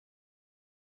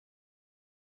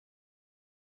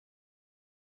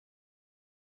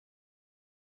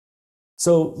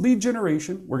So lead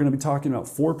generation, we're going to be talking about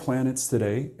 4 planets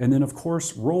today. And then of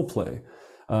course, role play.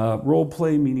 Role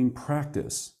play meaning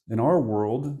practice. In our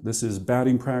world, this is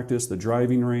batting practice, the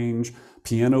driving range,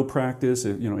 piano practice,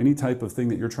 any type of thing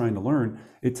that you're trying to learn.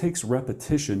 It takes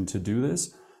repetition to do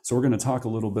this. So we're going to talk a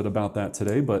little bit about that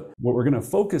today, but what we're going to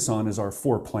focus on is our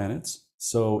 4 planets.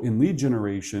 So in lead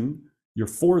generation, your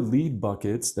 4 lead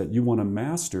buckets that you want to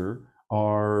master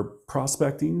are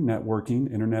prospecting, networking,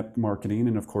 internet marketing,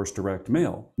 and of course, direct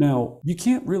mail. Now, you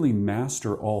can't really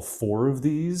master all 4 of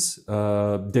these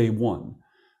day one.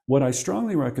 What I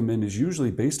strongly recommend is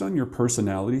usually based on your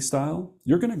personality style,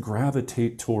 you're going to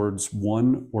gravitate towards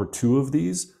 1 or 2 of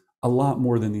these a lot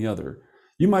more than the other.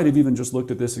 You might have even just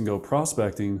looked at this and go,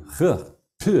 prospecting,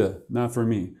 not for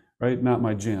me, right? Not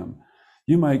my jam.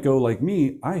 You might go like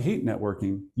me, I hate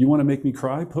networking. You want to make me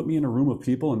cry? Put me in a room of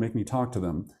people and make me talk to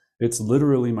them. It's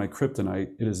literally my kryptonite.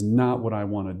 It is not what I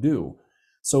want to do.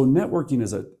 So networking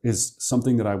is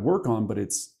something that I work on, but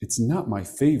it's not my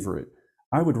favorite.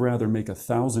 I would rather make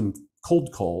 1,000 cold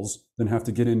calls than have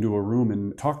to get into a room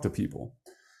and talk to people.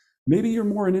 Maybe you're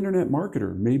more an internet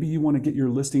marketer. Maybe you want to get your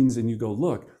listings and you go,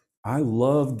 look, I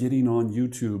love getting on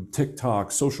YouTube,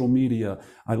 TikTok, social media.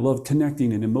 I love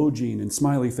connecting and emojiing and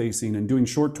smiley facing and doing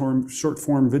short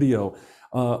form video.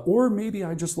 Or maybe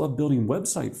I just love building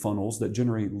website funnels that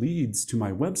generate leads to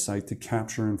my website to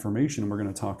capture information. And we're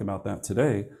going to talk about that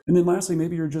today. And then lastly,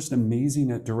 maybe you're just amazing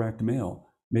at direct mail.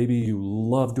 Maybe you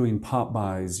love doing pop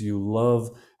buys. You love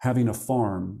having a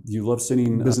farm. You love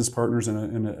sending business partners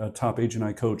and a top agent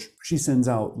I coach. She sends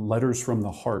out letters from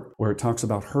the heart where it talks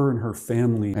about her and her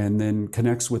family and then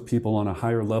connects with people on a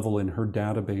higher level in her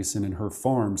database and in her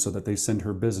farm so that they send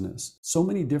her business. So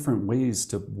many different ways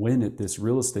to win at this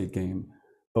real estate game.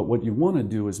 But what you want to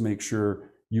do is make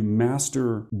sure you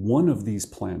master one of these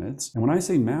planets. And when I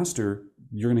say master,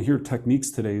 you're going to hear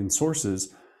techniques today and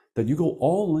sources that you go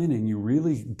all in and you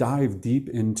really dive deep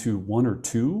into 1 or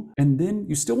 2. And then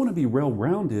you still want to be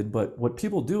well-rounded, but what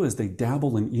people do is they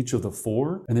dabble in each of the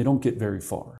 4 and they don't get very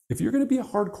far. If you're going to be a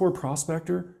hardcore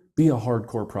prospector, be a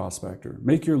hardcore prospector.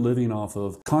 Make your living off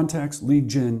of contacts, lead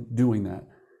gen, doing that.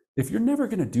 If you're never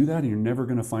going to do that and you're never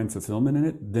going to find fulfillment in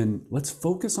it, then let's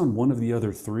focus on one of the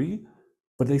other 3,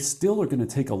 but they still are going to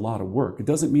take a lot of work. It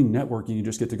doesn't mean networking, you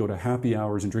just get to go to happy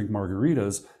hours and drink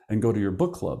margaritas and go to your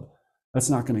book club. That's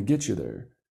not going to get you there.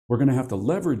 We're going to have to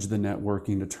leverage the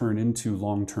networking to turn into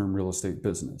long-term real estate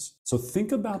business. So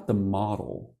think about the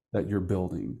model that you're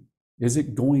building. Is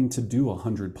it going to do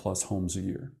 100+ homes a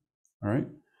year? All right.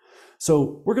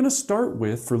 So we're going to start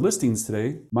with, for listings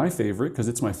today, my favorite, because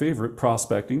it's my favorite,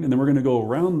 prospecting. And then we're going to go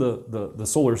around the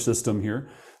solar system here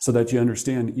so that you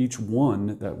understand each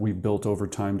one that we've built over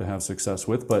time to have success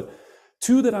with. But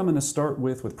 2 that I'm going to start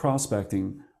with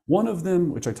prospecting. One of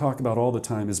them, which I talk about all the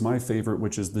time, is my favorite,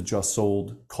 which is the just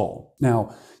sold call.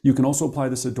 Now, you can also apply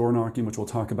this to door knocking, which we'll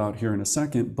talk about here in a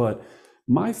second, but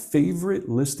my favorite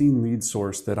listing lead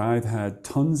source that I've had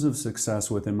tons of success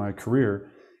with in my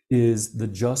career is the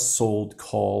just sold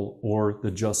call or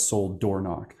the just sold door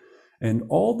knock. And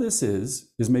all this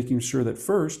is making sure that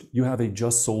first you have a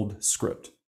just sold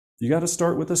script. You got to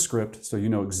start with a script so you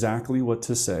know exactly what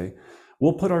to say.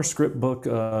 We'll put our script book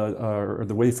or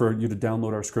the way for you to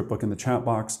download our script book in the chat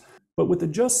box. But with the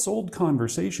just sold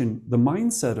conversation, the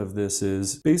mindset of this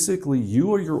is basically you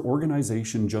or your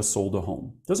organization just sold a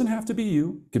home. Doesn't have to be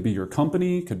you. It could be your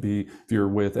company. Could be if you're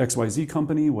with XYZ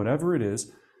company, whatever it is.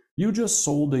 You just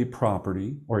sold a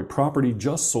property or a property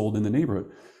just sold in the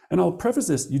neighborhood. And I'll preface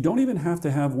this, you don't even have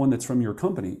to have one that's from your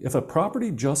company. If a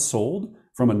property just sold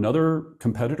from another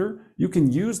competitor, you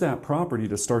can use that property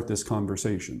to start this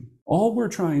conversation. All we're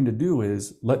trying to do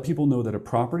is let people know that a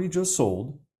property just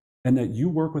sold and that you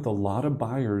work with a lot of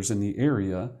buyers in the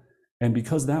area. And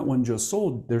because that one just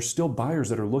sold, there's still buyers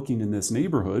that are looking in this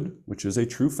neighborhood, which is a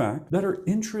true fact, that are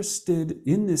interested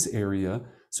in this area.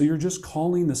 So you're just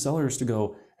calling the sellers to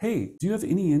go, hey, do you have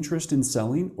any interest in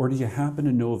selling, or do you happen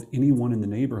to know of anyone in the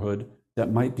neighborhood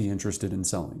that might be interested in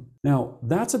selling? Now,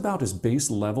 that's about as base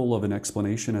level of an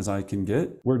explanation as I can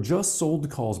get. Where just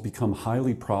sold calls become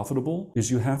highly profitable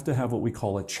is you have to have what we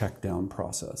call a check down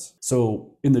process.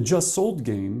 So in the just sold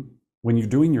game, when you're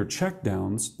doing your check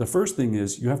downs, the first thing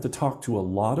is you have to talk to a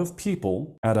lot of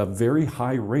people at a very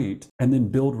high rate and then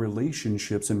build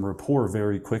relationships and rapport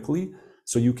very quickly,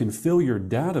 so you can fill your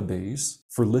database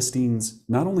for listings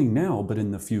not only now, but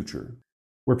in the future.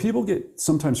 Where people get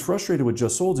sometimes frustrated with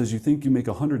just solds is you think you make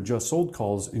 100 just sold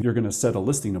calls and you're going to set a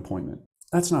listing appointment.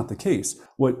 That's not the case.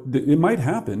 It might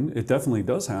happen, it definitely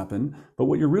does happen, but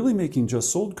what you're really making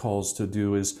just sold calls to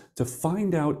do is to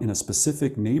find out in a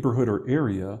specific neighborhood or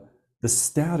area the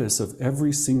status of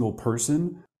every single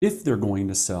person, if they're going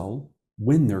to sell,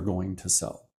 when they're going to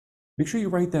sell. Make sure you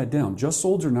write that down. Just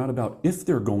solds are not about if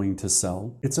they're going to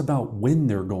sell, it's about when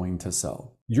they're going to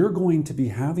sell. You're going to be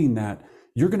having that,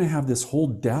 you're going to have this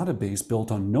whole database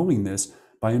built on knowing this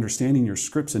by understanding your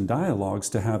scripts and dialogues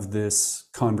to have this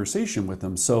conversation with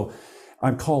them. So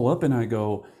I call up and I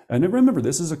go, and remember,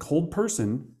 this is a cold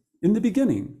person in the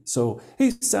beginning. So,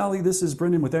 hey, Sally, this is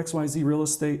Brendan with XYZ Real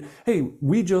Estate. Hey,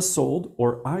 we just sold,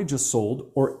 or I just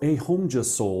sold, or a home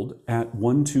just sold at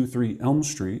 123 Elm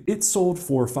Street. It sold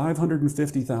for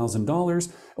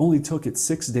 $550,000. Only took it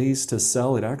 6 days to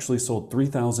sell. It actually sold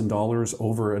 $3,000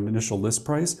 over an initial list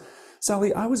price.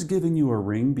 Sally, I was giving you a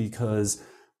ring because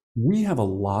we have a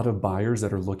lot of buyers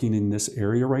that are looking in this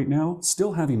area right now,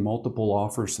 still having multiple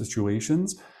offer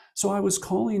situations. So I was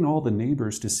calling all the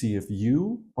neighbors to see if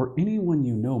you or anyone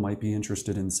you know might be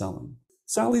interested in selling.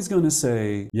 Sally's going to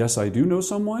say, yes, I do know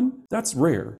someone. That's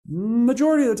rare.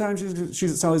 Majority of the time,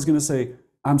 Sally's going to say,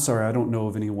 I'm sorry, I don't know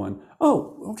of anyone.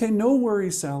 Oh, okay, no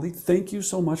worries, Sally. Thank you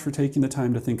so much for taking the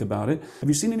time to think about it. Have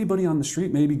you seen anybody on the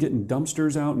street maybe getting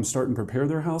dumpsters out and starting to prepare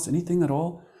their house? Anything at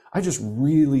all? I just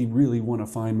really, really want to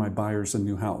find my buyers a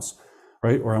new house,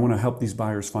 right? Or I want to help these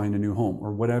buyers find a new home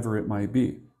or whatever it might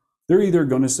be. They're either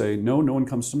going to say, no, no one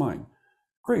comes to mind.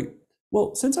 Great.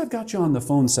 Well, since I've got you on the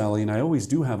phone, Sally, and I always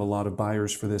do have a lot of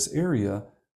buyers for this area,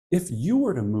 if you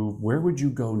were to move, where would you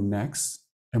go next?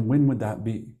 And when would that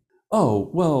be?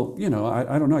 Oh, well,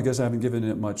 I don't know. I guess I haven't given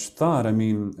it much thought. I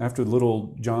mean, after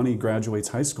little Johnny graduates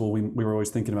high school, we were always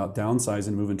thinking about downsizing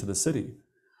and moving to the city.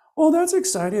 Oh, that's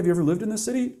exciting. Have you ever lived in the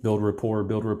city? Build rapport,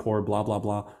 blah, blah,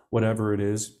 blah, whatever it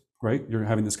is, right? You're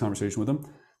having this conversation with them.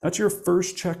 That's your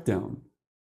first check down.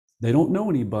 They don't know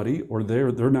anybody, or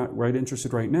they're not right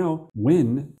interested right now.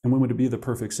 When would it be the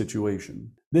perfect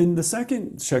situation? Then the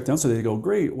second check down, so they go,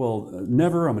 great, well,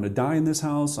 never, I'm going to die in this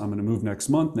house. I'm going to move next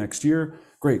month, next year.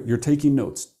 Great, you're taking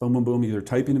notes. Boom, boom, boom, either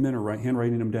typing them in or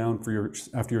handwriting them down for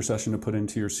after your session to put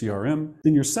into your CRM.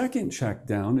 Then your second check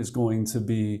down is going to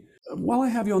be, while I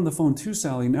have you on the phone too,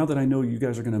 Sally, now that I know you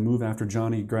guys are going to move after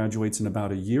Johnny graduates in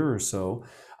about a year or so,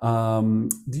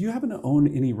 do you happen to own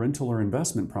any rental or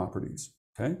investment properties?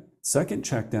 Okay. Second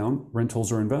check down,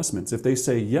 rentals or investments. If they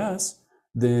say yes,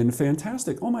 then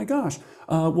fantastic. Oh my gosh.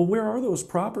 Well, where are those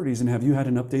properties and have you had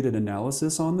an updated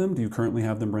analysis on them? Do you currently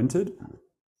have them rented?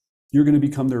 You're going to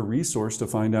become their resource to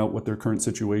find out what their current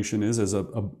situation is as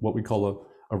what we call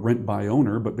a rent by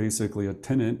owner, but basically a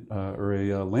tenant or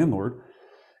a landlord.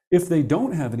 If they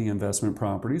don't have any investment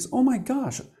properties, oh my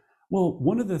gosh. Well,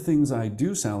 one of the things I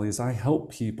do, Sally, is I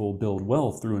help people build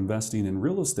wealth through investing in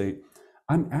real estate.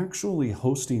 I'm actually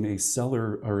hosting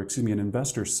an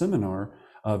investor seminar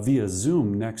via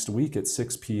Zoom next week at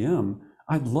 6 p.m.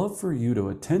 I'd love for you to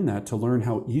attend that to learn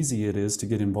how easy it is to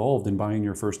get involved in buying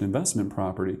your first investment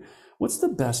property. What's the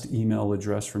best email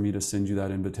address for me to send you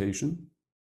that invitation?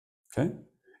 Okay.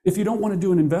 If you don't want to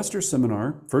do an investor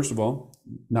seminar, first of all,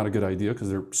 not a good idea because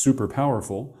they're super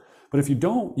powerful. But if you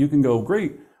don't, you can go,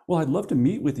 great. Well, I'd love to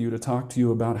meet with you to talk to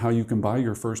you about how you can buy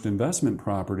your first investment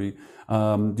property.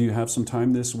 Do you have some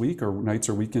time this week, or nights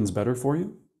or weekends better for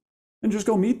you? And just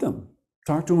go meet them.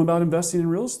 Talk to them about investing in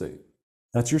real estate.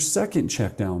 That's your second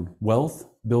check down, wealth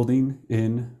building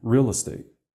in real estate.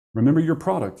 Remember your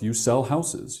product. You sell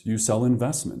houses, you sell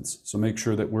investments. So make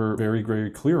sure that we're very,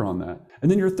 very clear on that.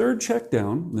 And then your third check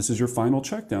down, this is your final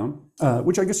check down,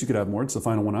 which I guess you could have more. It's the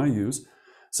final one I use.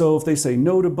 So if they say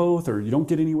no to both or you don't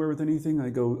get anywhere with anything, I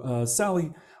go,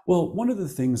 Sally, well, one of the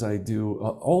things I do,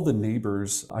 all the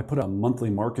neighbors, I put a monthly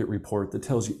market report that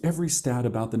tells you every stat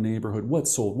about the neighborhood,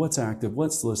 what's sold, what's active,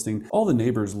 what's listing. All the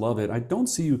neighbors love it. I don't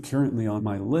see you currently on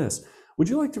my list. Would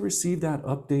you like to receive that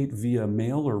update via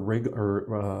mail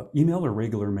or email or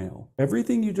regular mail?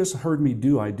 Everything you just heard me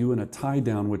do, I do in a tie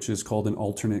down, which is called an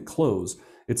alternate close.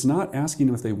 It's not asking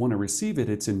them if they want to receive it.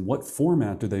 It's in what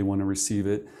format do they want to receive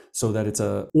it so that it's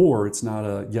not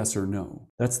a yes or no.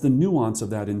 That's the nuance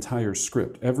of that entire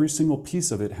script. Every single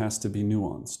piece of it has to be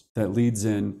nuanced. That leads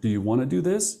in, do you want to do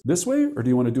this way, or do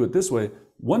you want to do it this way?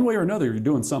 One way or another, you're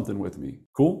doing something with me.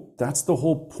 Cool? That's the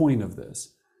whole point of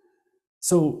this.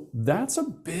 So that's a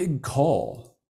big call.